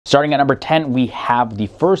Starting at number 10, we have the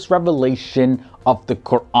first revelation of the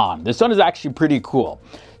Quran. This one is actually pretty cool.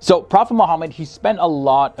 So Prophet Muhammad, he spent a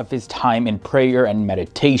lot of his time in prayer and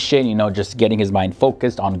meditation, just getting his mind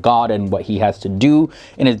focused on God and what he has to do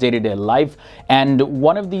in his day-to-day life. And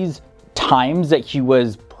one of these times that he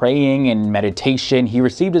was praying and meditation, he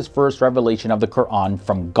received his first revelation of the Quran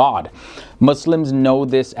from God. Muslims know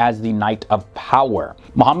this as the Night of Power.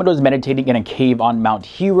 Muhammad was meditating in a cave on Mount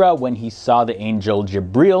Hira when he saw the angel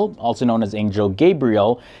Jibril, also known as Angel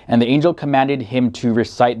Gabriel, and the angel commanded him to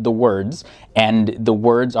recite the words, and the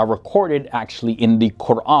words are recorded actually in the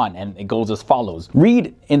Quran, and it goes as follows.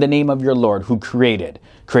 Read in the name of your Lord who created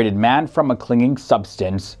man from a clinging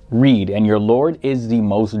substance. Read, and your Lord is the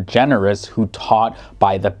most generous who taught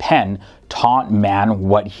by the pen, taught man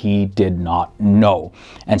what he did not know.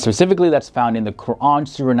 And specifically that's found in the Quran,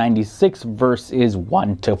 Surah 96, verses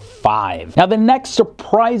 1 to 5. Now the next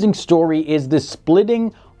surprising story is the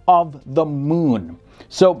splitting of the moon.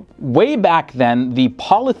 So way back then, the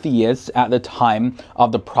polytheists at the time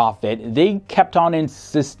of the Prophet, they kept on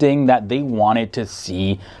insisting that they wanted to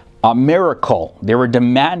see a miracle. They were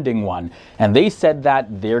demanding one. And they said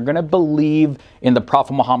that they're going to believe in the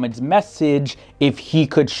Prophet Muhammad's message if he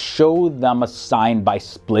could show them a sign by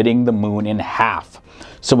splitting the moon in half.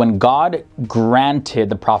 So when God granted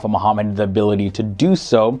the Prophet Muhammad the ability to do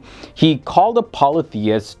so, he called the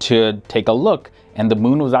polytheists to take a look, and the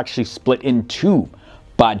moon was actually split in two.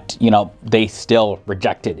 But, they still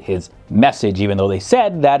rejected his message, even though they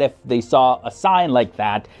said that if they saw a sign like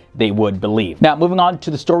that, they would believe. Now, moving on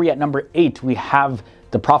to the story at number 8, we have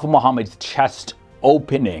the Prophet Muhammad's chest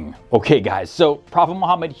opening. Okay, guys, so Prophet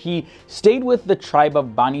Muhammad, he stayed with the tribe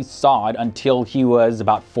of Bani Sa'd until he was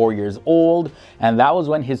about 4 years old, and that was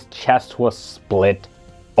when his chest was split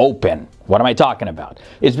open. What am I talking about?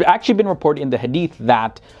 It's actually been reported in the hadith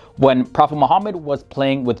that when Prophet Muhammad was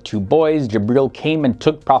playing with two boys, Jibril came and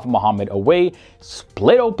took Prophet Muhammad away,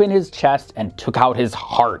 split open his chest, and took out his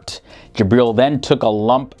heart. Jibril then took a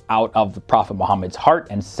lump out of the Prophet Muhammad's heart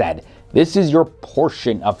and said, "This is your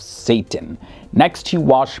portion of Satan." Next, he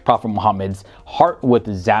washed Prophet Muhammad's heart with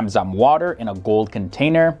Zamzam water in a gold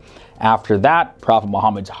container. After that, Prophet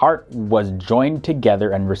Muhammad's heart was joined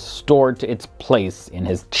together and restored to its place in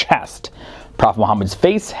his chest. Prophet Muhammad's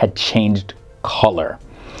face had changed color.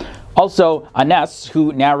 Also, Anas,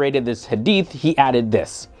 who narrated this hadith, he added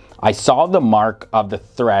this: "I saw the mark of the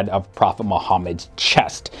thread of Prophet Muhammad's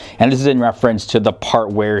chest." And this is in reference to the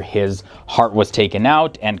part where his heart was taken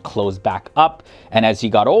out and closed back up. And as he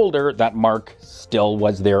got older, that mark still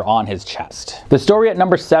was there on his chest. The story at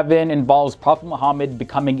number 7 involves Prophet Muhammad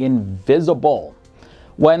becoming invisible.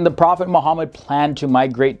 When the Prophet Muhammad planned to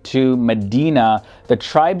migrate to Medina, the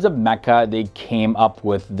tribes of Mecca, they came up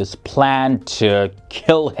with this plan to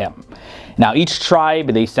kill him. Now each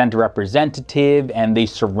tribe, they sent a representative and they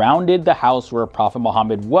surrounded the house where Prophet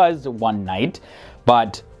Muhammad was one night.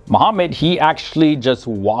 But Muhammad, he actually just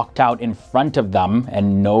walked out in front of them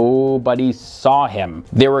and nobody saw him.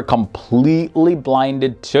 They were completely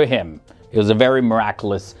blinded to him. It was a very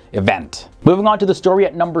miraculous event. Moving on to the story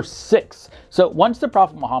at number 6. So once the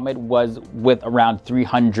Prophet Muhammad was with around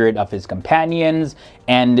 300 of his companions,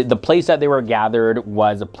 and the place that they were gathered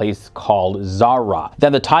was a place called Zara.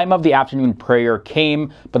 Then the time of the afternoon prayer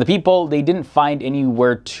came, but the people, they didn't find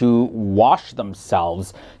anywhere to wash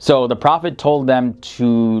themselves. So the Prophet told them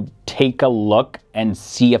to take a look and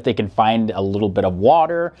see if they can find a little bit of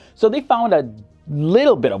water. So they found a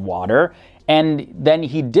little bit of water, and then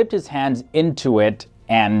he dipped his hands into it,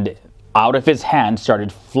 and out of his hands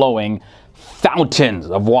started flowing fountains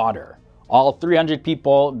of water. All 300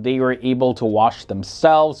 people, they were able to wash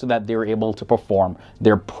themselves so that they were able to perform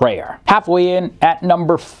their prayer. Halfway in at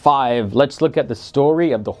number 5, let's look at the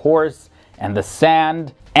story of the horse and the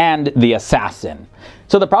sand and the assassin.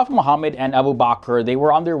 So the Prophet Muhammad and Abu Bakr, they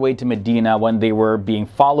were on their way to Medina when they were being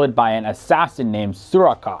followed by an assassin named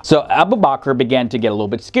Suraka. So Abu Bakr began to get a little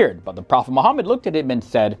bit scared, but the Prophet Muhammad looked at him and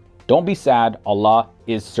said, "Don't be sad, Allah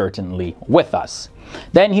is certainly with us."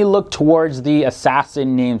 Then he looked towards the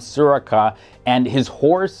assassin named Suraka, and his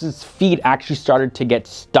horse's feet actually started to get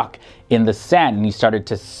stuck in the sand and he started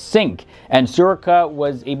to sink. And Suraka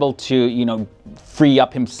was able to, free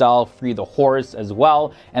up himself, free the horse as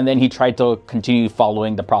well. And then he tried to continue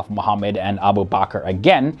following the Prophet Muhammad and Abu Bakr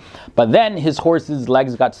again. But then his horse's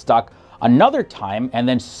legs got stuck another time, and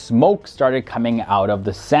then smoke started coming out of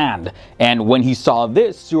the sand. And when he saw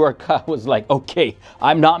this, Suraka was like, okay,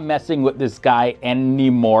 I'm not messing with this guy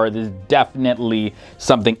anymore. There's definitely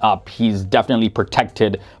something up. He's definitely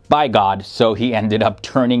protected by God. So he ended up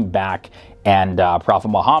turning back and Prophet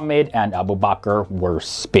Muhammad and Abu Bakr were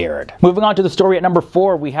spared. Moving on to the story at number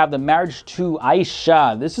 4, we have the marriage to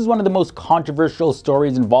Aisha. This is one of the most controversial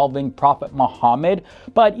stories involving Prophet Muhammad,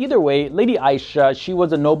 but either way, Lady Aisha, she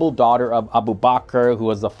was a noble daughter of Abu Bakr, who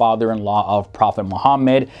was the father-in-law of Prophet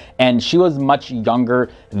Muhammad, and she was much younger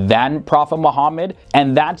than Prophet Muhammad,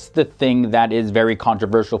 and that's the thing that is very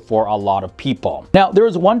controversial for a lot of people. Now, there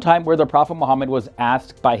was one time where the Prophet Muhammad was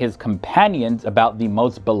asked by his companions about the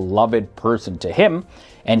most beloved person to him,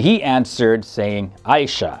 and he answered saying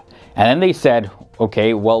Aisha. And then they said,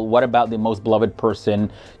 okay, well, what about the most beloved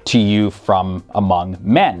person to you from among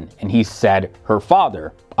men? And he said her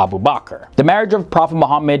father, Abu Bakr. The marriage of Prophet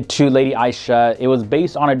Muhammad to Lady Aisha, it was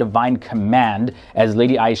based on a divine command, as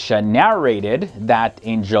Lady Aisha narrated that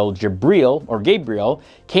angel Gabriel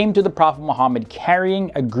came to the Prophet Muhammad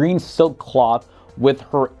carrying a green silk cloth with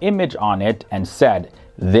her image on it and said,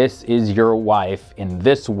 "This is your wife in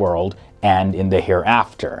this world and in the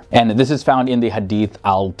hereafter." And this is found in the Hadith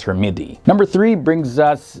al-Tirmidhi. Number 3 brings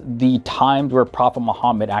us the times where Prophet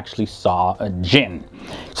Muhammad actually saw a jinn.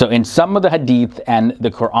 So in some of the Hadith and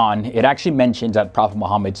the Quran, it actually mentions that Prophet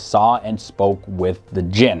Muhammad saw and spoke with the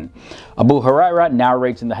jinn. Abu Huraira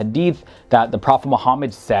narrates in the Hadith that the Prophet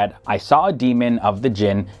Muhammad said, "I saw a demon of the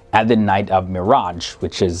jinn at the night of Miraj,"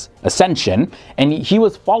 which is Ascension, and he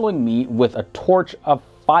was following me with a torch of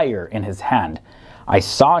fire in his hand. I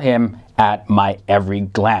saw him at my every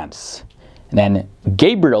glance. And then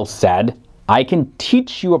Gabriel said, "I can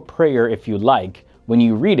teach you a prayer if you like. When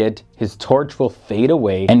you read it, his torch will fade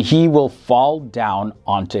away and he will fall down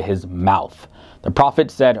onto his mouth." The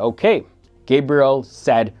Prophet said, "Okay." Gabriel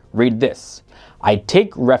said, "Read this. I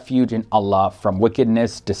take refuge in Allah from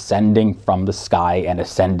wickedness descending from the sky and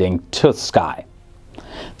ascending to the sky.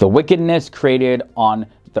 The wickedness created on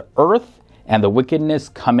the earth and the wickedness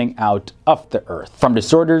coming out of the earth, from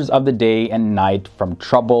disorders of the day and night, from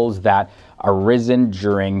troubles that are risen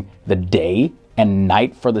during the day and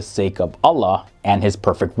night for the sake of Allah and His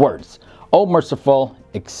perfect words. O merciful,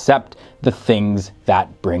 accept the things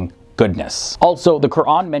that bring goodness." Also, the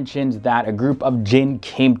Quran mentions that a group of jinn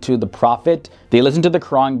came to the Prophet. They listened to the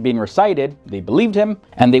Quran being recited, they believed him,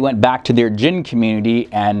 and they went back to their jinn community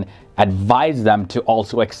and advised them to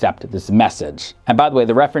also accept this message. And by the way,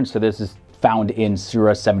 the reference to this is found in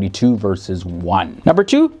Surah 72 verses 1. Number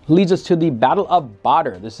 2 leads us to the Battle of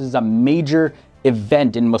Badr. This is a major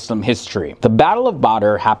event in Muslim history. The Battle of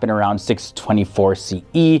Badr happened around 624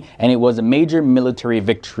 CE, and it was a major military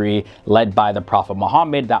victory led by the Prophet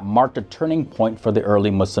Muhammad that marked a turning point for the early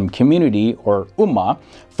Muslim community, or Ummah,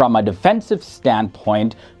 from a defensive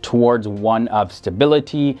standpoint towards one of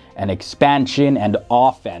stability and expansion and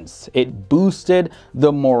offense. It boosted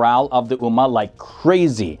the morale of the Ummah like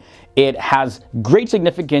crazy. It has great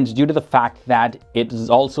significance due to the fact that it is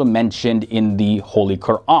also mentioned in the Holy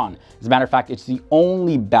Quran. As a matter of fact, it's the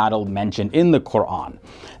only battle mentioned in the Quran.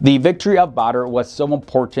 The victory of Badr was so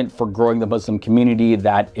important for growing the Muslim community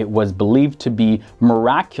that it was believed to be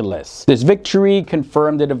miraculous. This victory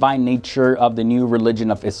confirmed the divine nature of the new religion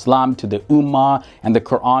of Islam to the Ummah, and the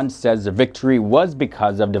Quran says the victory was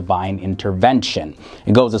because of divine intervention.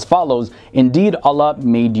 It goes as follows: "Indeed, Allah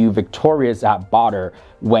made you victorious at Badr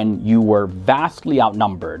when you were vastly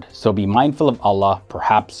outnumbered. So be mindful of Allah,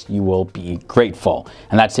 perhaps you will be grateful."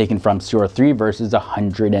 And that's taken from Surah 3 verses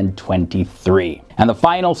 123. And the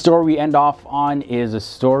final story we end off on is a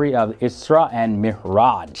story of Isra and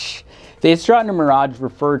Mi'raj. The Isra and Mi'raj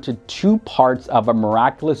refer to two parts of a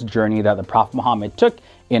miraculous journey that the Prophet Muhammad took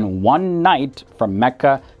in one night from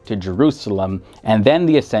Mecca to Jerusalem, and then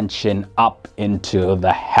the ascension up into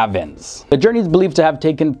the heavens. The journey is believed to have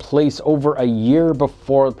taken place over a year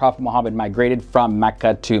before the Prophet Muhammad migrated from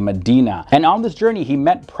Mecca to Medina. And on this journey, he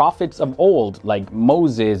met prophets of old like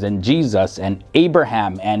Moses and Jesus and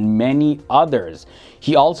Abraham and many others.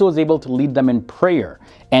 He also was able to lead them in prayer,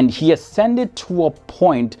 and he ascended to a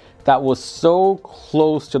point that was so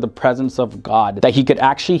close to the presence of God that he could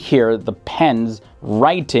actually hear the pens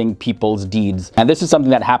writing people's deeds. And this is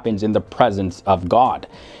something that happens in the presence of God.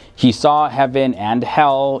 He saw heaven and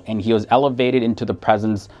hell, and he was elevated into the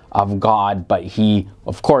presence of God, but he,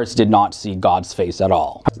 of course, did not see God's face at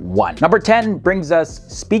all. 1. Number 10 brings us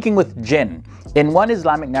speaking with jinn. In one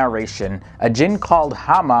Islamic narration, a jinn called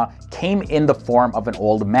Hama came in the form of an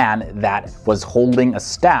old man that was holding a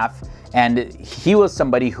staff, and he was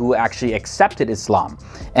somebody who actually accepted Islam.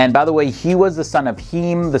 And by the way, he was the son of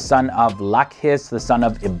Hem, the son of Lakhis, the son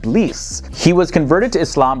of Iblis. He was converted to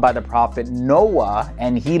Islam by the Prophet Noah,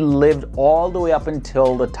 and he lived all the way up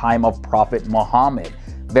until the time of Prophet Muhammad.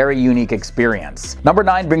 very unique experience. Number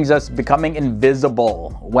 9 brings us becoming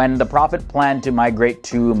invisible. When the Prophet planned to migrate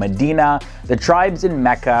to Medina, the tribes in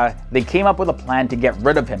Mecca, they came up with a plan to get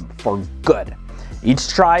rid of him for good. Each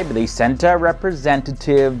tribe, they sent a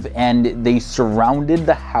representative and they surrounded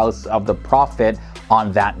the house of the Prophet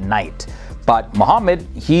on that night. But Muhammad,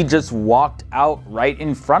 he just walked out right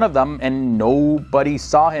in front of them and nobody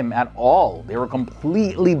saw him at all. They were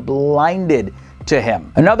completely blinded to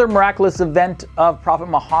him. Another miraculous event of Prophet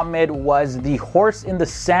Muhammad was the horse in the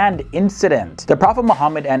sand incident. The Prophet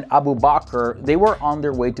Muhammad and Abu Bakr, they were on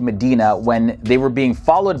their way to Medina when they were being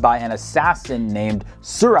followed by an assassin named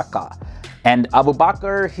Suraka. And Abu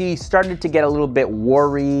Bakr, he started to get a little bit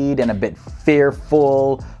worried and a bit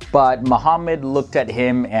fearful, but Muhammad looked at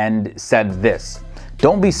him and said this,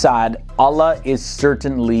 "Don't be sad, Allah is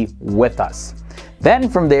certainly with us." Then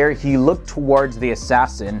from there, he looked towards the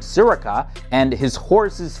assassin, Suraka, and his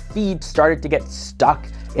horse's feet started to get stuck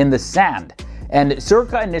in the sand. And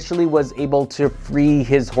Suraka initially was able to free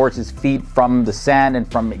his horse's feet from the sand and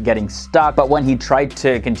from getting stuck, but when he tried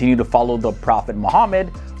to continue to follow the Prophet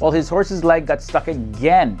Muhammad, well, his horse's leg got stuck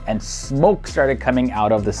again and smoke started coming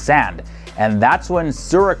out of the sand. And that's when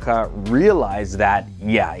Suraka realized that,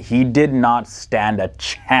 yeah, he did not stand a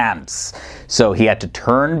chance. So he had to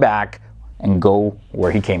turn back and go where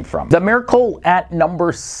he came from. The miracle at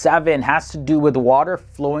number 7 has to do with water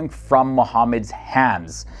flowing from Muhammad's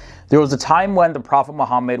hands. There was a time when the Prophet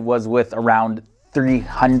Muhammad was with around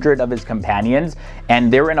 300 of his companions,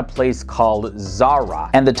 and they were in a place called Zara.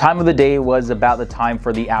 And the time of the day was about the time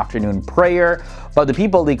for the afternoon prayer, but the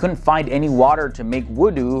people, they couldn't find any water to make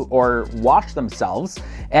wudu or wash themselves.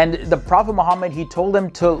 And the Prophet Muhammad, he told them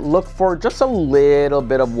to look for just a little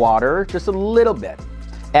bit of water, just a little bit.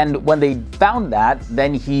 And when they found that,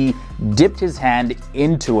 then he dipped his hand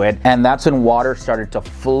into it, and that's when water started to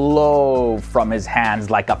flow from his hands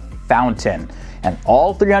like a fountain. And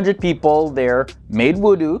all 300 people there made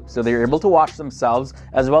wudu, so they were able to wash themselves,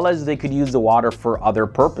 as well as they could use the water for other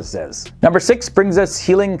purposes. Number 6 brings us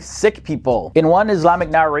healing sick people. In one Islamic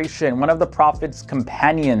narration, one of the Prophet's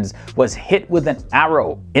companions was hit with an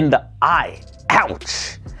arrow in the eye.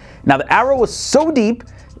 Ouch! Now the arrow was so deep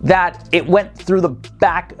that it went through the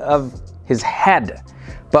back of his head.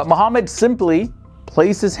 But Muhammad simply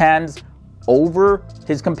placed his hands over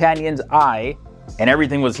his companion's eye and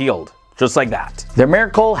everything was healed, just like that. The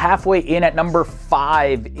miracle halfway in at number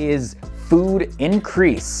 5 is food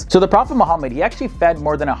increase. So the Prophet Muhammad, he actually fed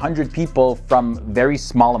more than 100 people from very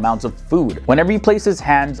small amounts of food. Whenever he placed his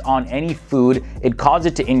hands on any food, it caused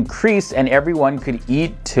it to increase and everyone could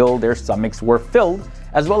eat till their stomachs were filled,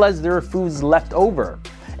 as well as there were foods left over.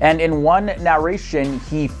 And in one narration,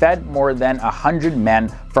 he fed more than 100 men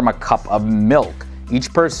from a cup of milk.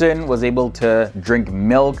 Each person was able to drink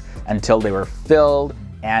milk until they were filled,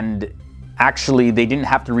 and actually they didn't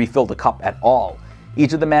have to refill the cup at all.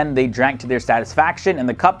 Each of the men, they drank to their satisfaction, and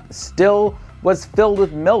the cup still was filled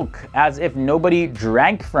with milk as if nobody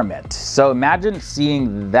drank from it. So imagine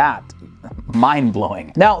seeing that.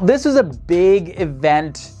 Mind-blowing. Now, this is a big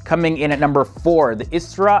event coming in at number 4, the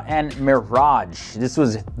Isra and Miraj. This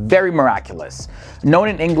was very miraculous. Known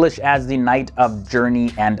in English as the Night of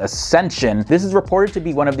Journey and Ascension, this is reported to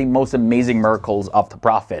be one of the most amazing miracles of the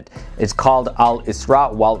Prophet. It's called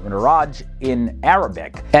Al-Isra wal Miraj in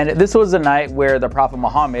Arabic. And this was the night where the Prophet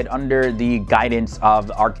Muhammad, under the guidance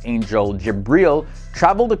of Archangel Jibril,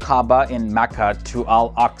 traveled to Kaaba in Mecca to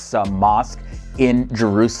Al-Aqsa Mosque in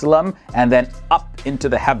Jerusalem and then up into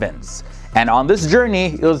the heavens. And on this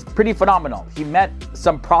journey, it was pretty phenomenal. He met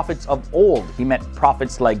some prophets of old. He met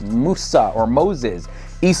prophets like Musa or Moses,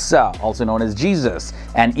 Isa, also known as Jesus,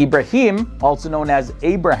 and Ibrahim, also known as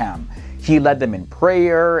Abraham. He led them in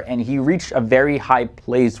prayer, and he reached a very high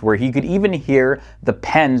place where he could even hear the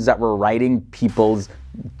pens that were writing people's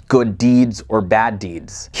good deeds or bad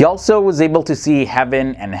deeds. He also was able to see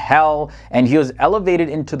heaven and hell, and he was elevated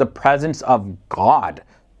into the presence of God.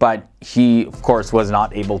 But he, of course, was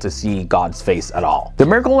not able to see God's face at all. The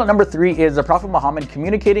miracle at number 3 is the Prophet Muhammad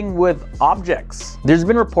communicating with objects. There's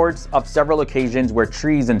been reports of several occasions where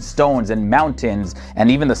trees and stones and mountains and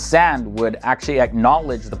even the sand would actually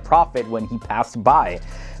acknowledge the Prophet when he passed by.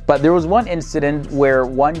 But there was one incident where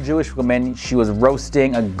one Jewish woman, she was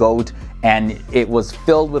roasting a goat and it was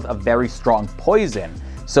filled with a very strong poison.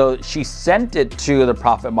 So she sent it to the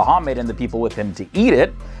Prophet Muhammad and the people with him to eat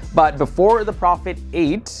it. But before the Prophet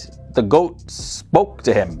ate, the goat spoke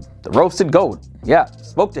to him. The roasted goat,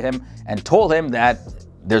 spoke to him and told him that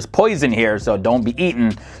there's poison here, so don't be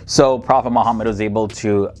eaten. So Prophet Muhammad was able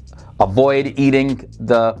to avoid eating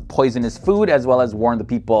the poisonous food, as well as warn the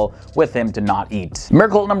people with him to not eat.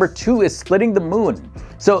 Miracle number 2 is splitting the moon.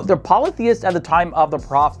 So the polytheists at the time of the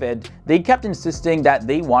prophet, they kept insisting that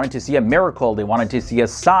they wanted to see a miracle, they wanted to see a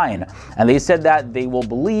sign, and they said that they will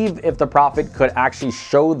believe if the prophet could actually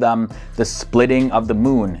show them the splitting of the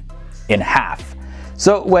moon in half.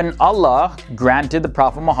 So when Allah granted the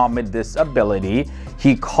Prophet Muhammad this ability,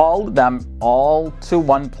 he called them all to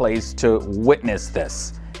one place to witness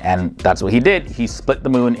this. And that's what he did. He split the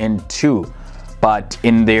moon in two. But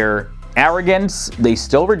in their arrogance, they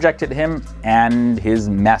still rejected him and his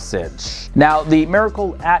message. Now, the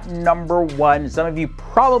miracle at number 1, some of you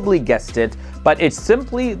probably guessed it, but it's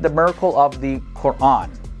simply the miracle of the Quran.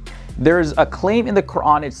 There's a claim in the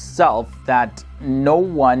Quran itself that no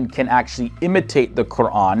one can actually imitate the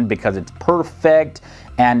Quran because it's perfect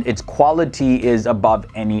and its quality is above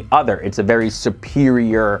any other. It's a very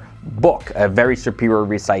superior book, a very superior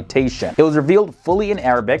recitation. It was revealed fully in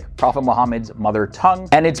Arabic, Prophet Muhammad's mother tongue,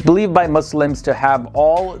 and it's believed by Muslims to have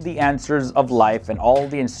all the answers of life and all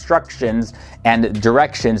the instructions and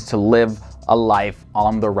directions to live a life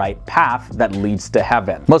on the right path that leads to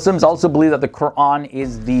heaven. Muslims also believe that the Quran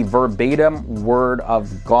is the verbatim word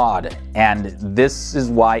of God, and this is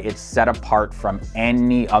why it's set apart from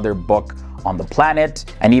any other book on the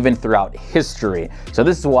planet and even throughout history. So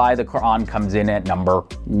this is why the Quran comes in at number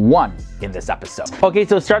 1 in this episode. Okay,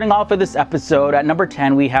 so starting off with this episode, at number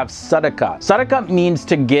 10 we have sadaqah. Sadaqah means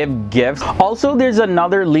to give gifts. Also, there's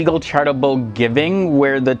another legal charitable giving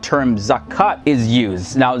where the term zakat is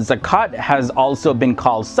used. Now, zakat has also been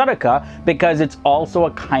called sadaqah because it's also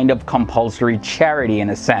a kind of compulsory charity in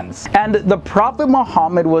a sense. And the Prophet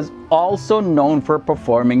Muhammad was also known for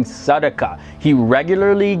performing sadaqah. He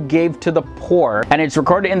regularly gave to the poor, and it's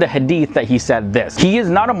recorded in the hadith that he said this: "He is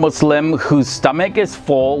not a Muslim whose stomach is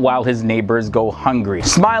full while his neighbors go hungry."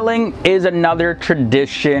 Smiling is another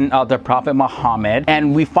tradition of the Prophet Muhammad,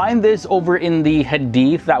 and we find this over in the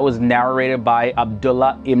hadith that was narrated by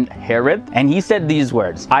Abdullah ibn Harith, and he said these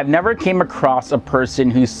words: "I've never came across a person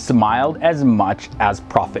who smiled as much as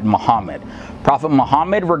Prophet Muhammad." Prophet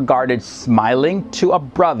Muhammad regarded smiling to a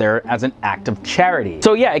brother as an act of charity.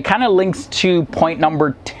 So yeah, it kind of links to point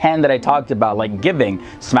number 10 that I talked about, like giving.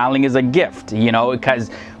 Smiling is a gift, you know, because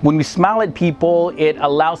when you smile at people, it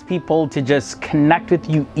allows people to just connect with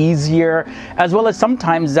you easier, as well as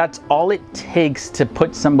sometimes that's all it takes to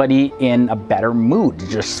put somebody in a better mood, to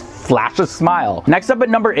just flash a smile. Next up at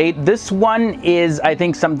number 8, this one is, I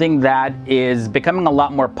think, something that is becoming a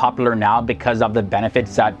lot more popular now because of the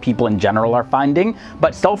benefits that people in general are finding,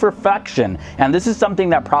 but self-reflection. And this is something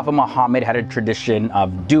that Prophet Muhammad had a tradition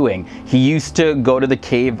of doing. He used to go to the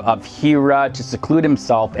cave of Hira to seclude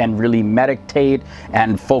himself and really meditate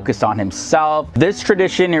and focus on himself. This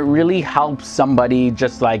tradition, it really helps somebody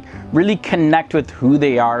just like really connect with who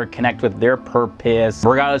they are, connect with their purpose.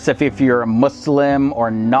 Regardless of if you're a Muslim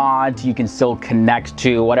or not, you can still connect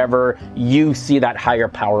to whatever you see that higher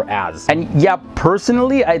power as. And yeah,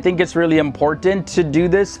 personally, I think it's really important to do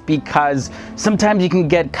this because sometimes you can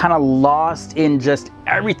get kind of lost in just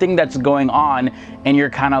everything that's going on, and you're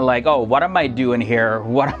kind of like, oh, what am I doing here?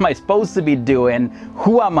 What am I supposed to be doing?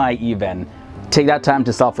 Who am I even? Take that time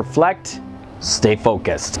to self-reflect. Stay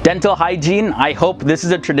focused. Dental hygiene, I hope this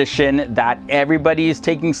is a tradition that everybody is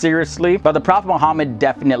taking seriously, but the Prophet Muhammad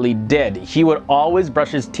definitely did. He would always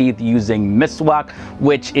brush his teeth using miswak,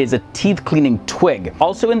 which is a teeth cleaning twig.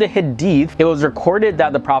 Also in the hadith, it was recorded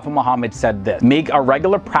that the Prophet Muhammad said this: "Make a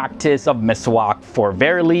regular practice of miswak, for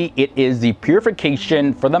verily it is the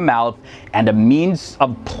purification for the mouth and a means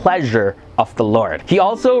of pleasure of the Lord." He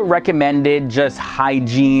also recommended just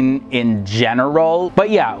hygiene in general.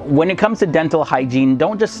 But yeah, when it comes to dental hygiene,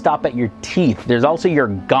 don't just stop at your teeth. There's also your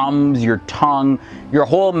gums, your tongue, your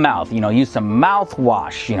whole mouth. You know, use some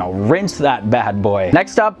mouthwash, you know, rinse that bad boy.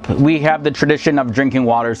 Next up, we have the tradition of drinking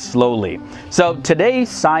water slowly. So today,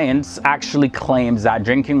 science actually claims that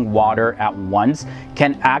drinking water at once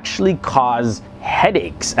can actually cause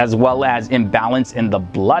headaches as well as imbalance in the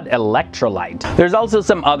blood electrolyte. There's also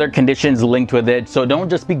some other conditions linked with it, so don't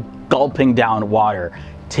just be gulping down water.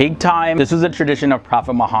 Take time. This was a tradition of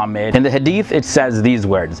Prophet Muhammad. In the hadith, it says these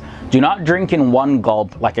words: "Do not drink in one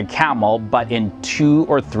gulp like a camel, but in 2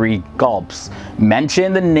 or 3 gulps.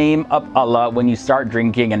 Mention the name of Allah when you start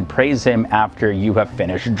drinking and praise him after you have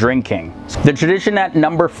finished drinking." The tradition at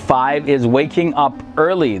number 5 is waking up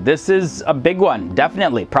early. This is a big one,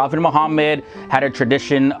 definitely. Prophet Muhammad had a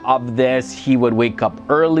tradition of this. He would wake up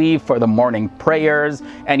early for the morning prayers.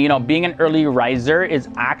 And you know, being an early riser is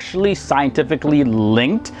actually scientifically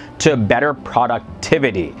linked linked to better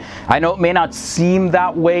productivity. I know it may not seem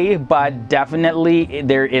that way, but definitely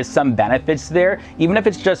there is some benefits there, even if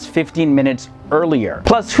it's just 15 minutes earlier.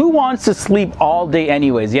 Plus, who wants to sleep all day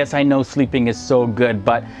anyways? Yes, I know sleeping is so good,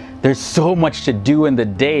 but there's so much to do in the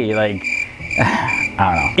day. Like, I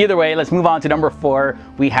don't know. Either way, let's move on to number 4.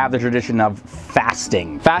 We have the tradition of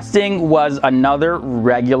fasting. Fasting was another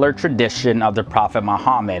regular tradition of the Prophet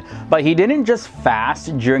Muhammad, but he didn't just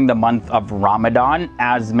fast during the month of Ramadan.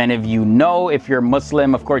 As many of you know, if you're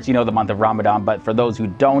Muslim, of course you know the month of Ramadan, but for those who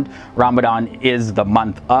don't, Ramadan is the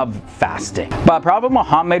month of fasting. But Prophet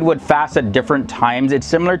Muhammad would fast at different times. It's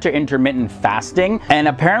similar to intermittent fasting, and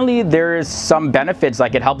apparently there's some benefits,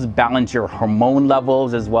 like it helps balance your hormone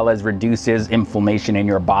levels as well as reduces inflammation in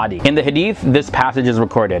your body. In the hadith, this passage is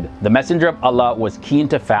recorded: the Messenger of Allah was keen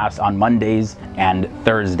to fast on Mondays and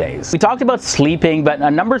Thursdays. We talked about sleeping, but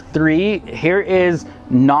number 3 here is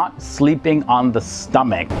not sleeping on the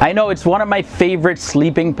stomach. I know it's one of my favorite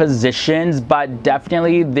sleeping positions, but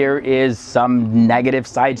definitely there is some negative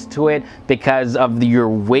sides to it because of your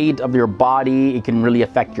weight of your body. It can really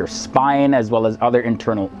affect your spine as well as other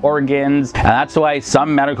internal organs, and that's why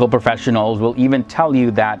some medical professionals will even tell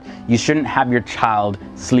you that you shouldn't have your child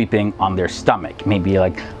sleeping on their stomach, maybe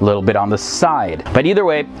like a little bit on the side. But either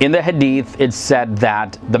way, in the hadith it said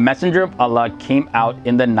that the Messenger of Allah came out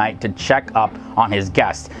in the night to check up on his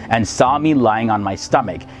guest and saw me lying on my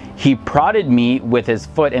stomach. He prodded me with his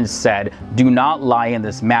foot and said, "Do not lie in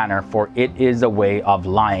this manner, for it is a way of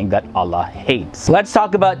lying that Allah hates." Let's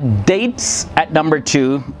talk about dates at number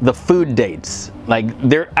 2, the food dates. Like,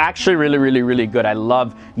 they're actually really good. I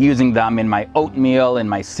love using them in my oatmeal, in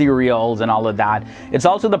my cereals, and all of that. It's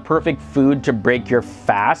also the perfect food to break your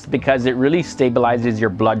fast because it really stabilizes your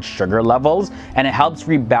blood sugar levels and it helps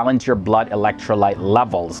rebalance your blood electrolyte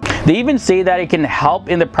levels. They even say that it can help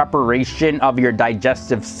in the preparation of your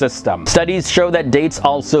digestive system. Studies show that dates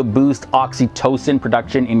also boost oxytocin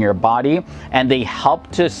production in your body, and they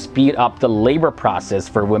help to speed up the labor process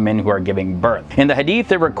for women who are giving birth. In the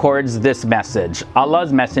hadith, it records this message: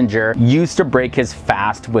 Allah's messenger used to break his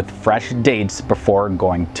fast with fresh dates before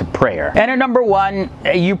going to prayer. And at number 1,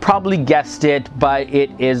 you probably guessed it, but it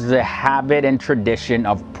is the habit and tradition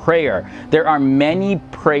of prayer. There are many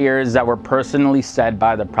prayers that were personally said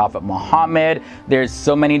by the Prophet Muhammad. There's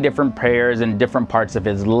so many different prayers in different parts of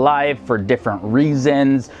his life for different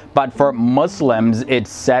reasons, but for Muslims it's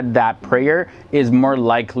said that prayer is more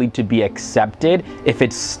likely to be accepted if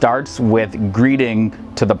it starts with greeting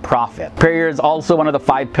to the Prophet. Prayer is also one of the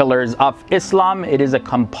 5 pillars of Islam. It is a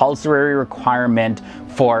compulsory requirement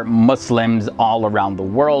for Muslims all around the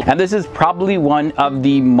world, and this is probably one of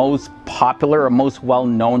the most popular or most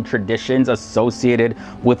well-known traditions associated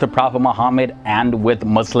with the Prophet Muhammad and with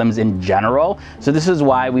Muslims in general. So this is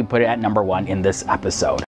why we put it at number 1 in this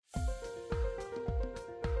episode.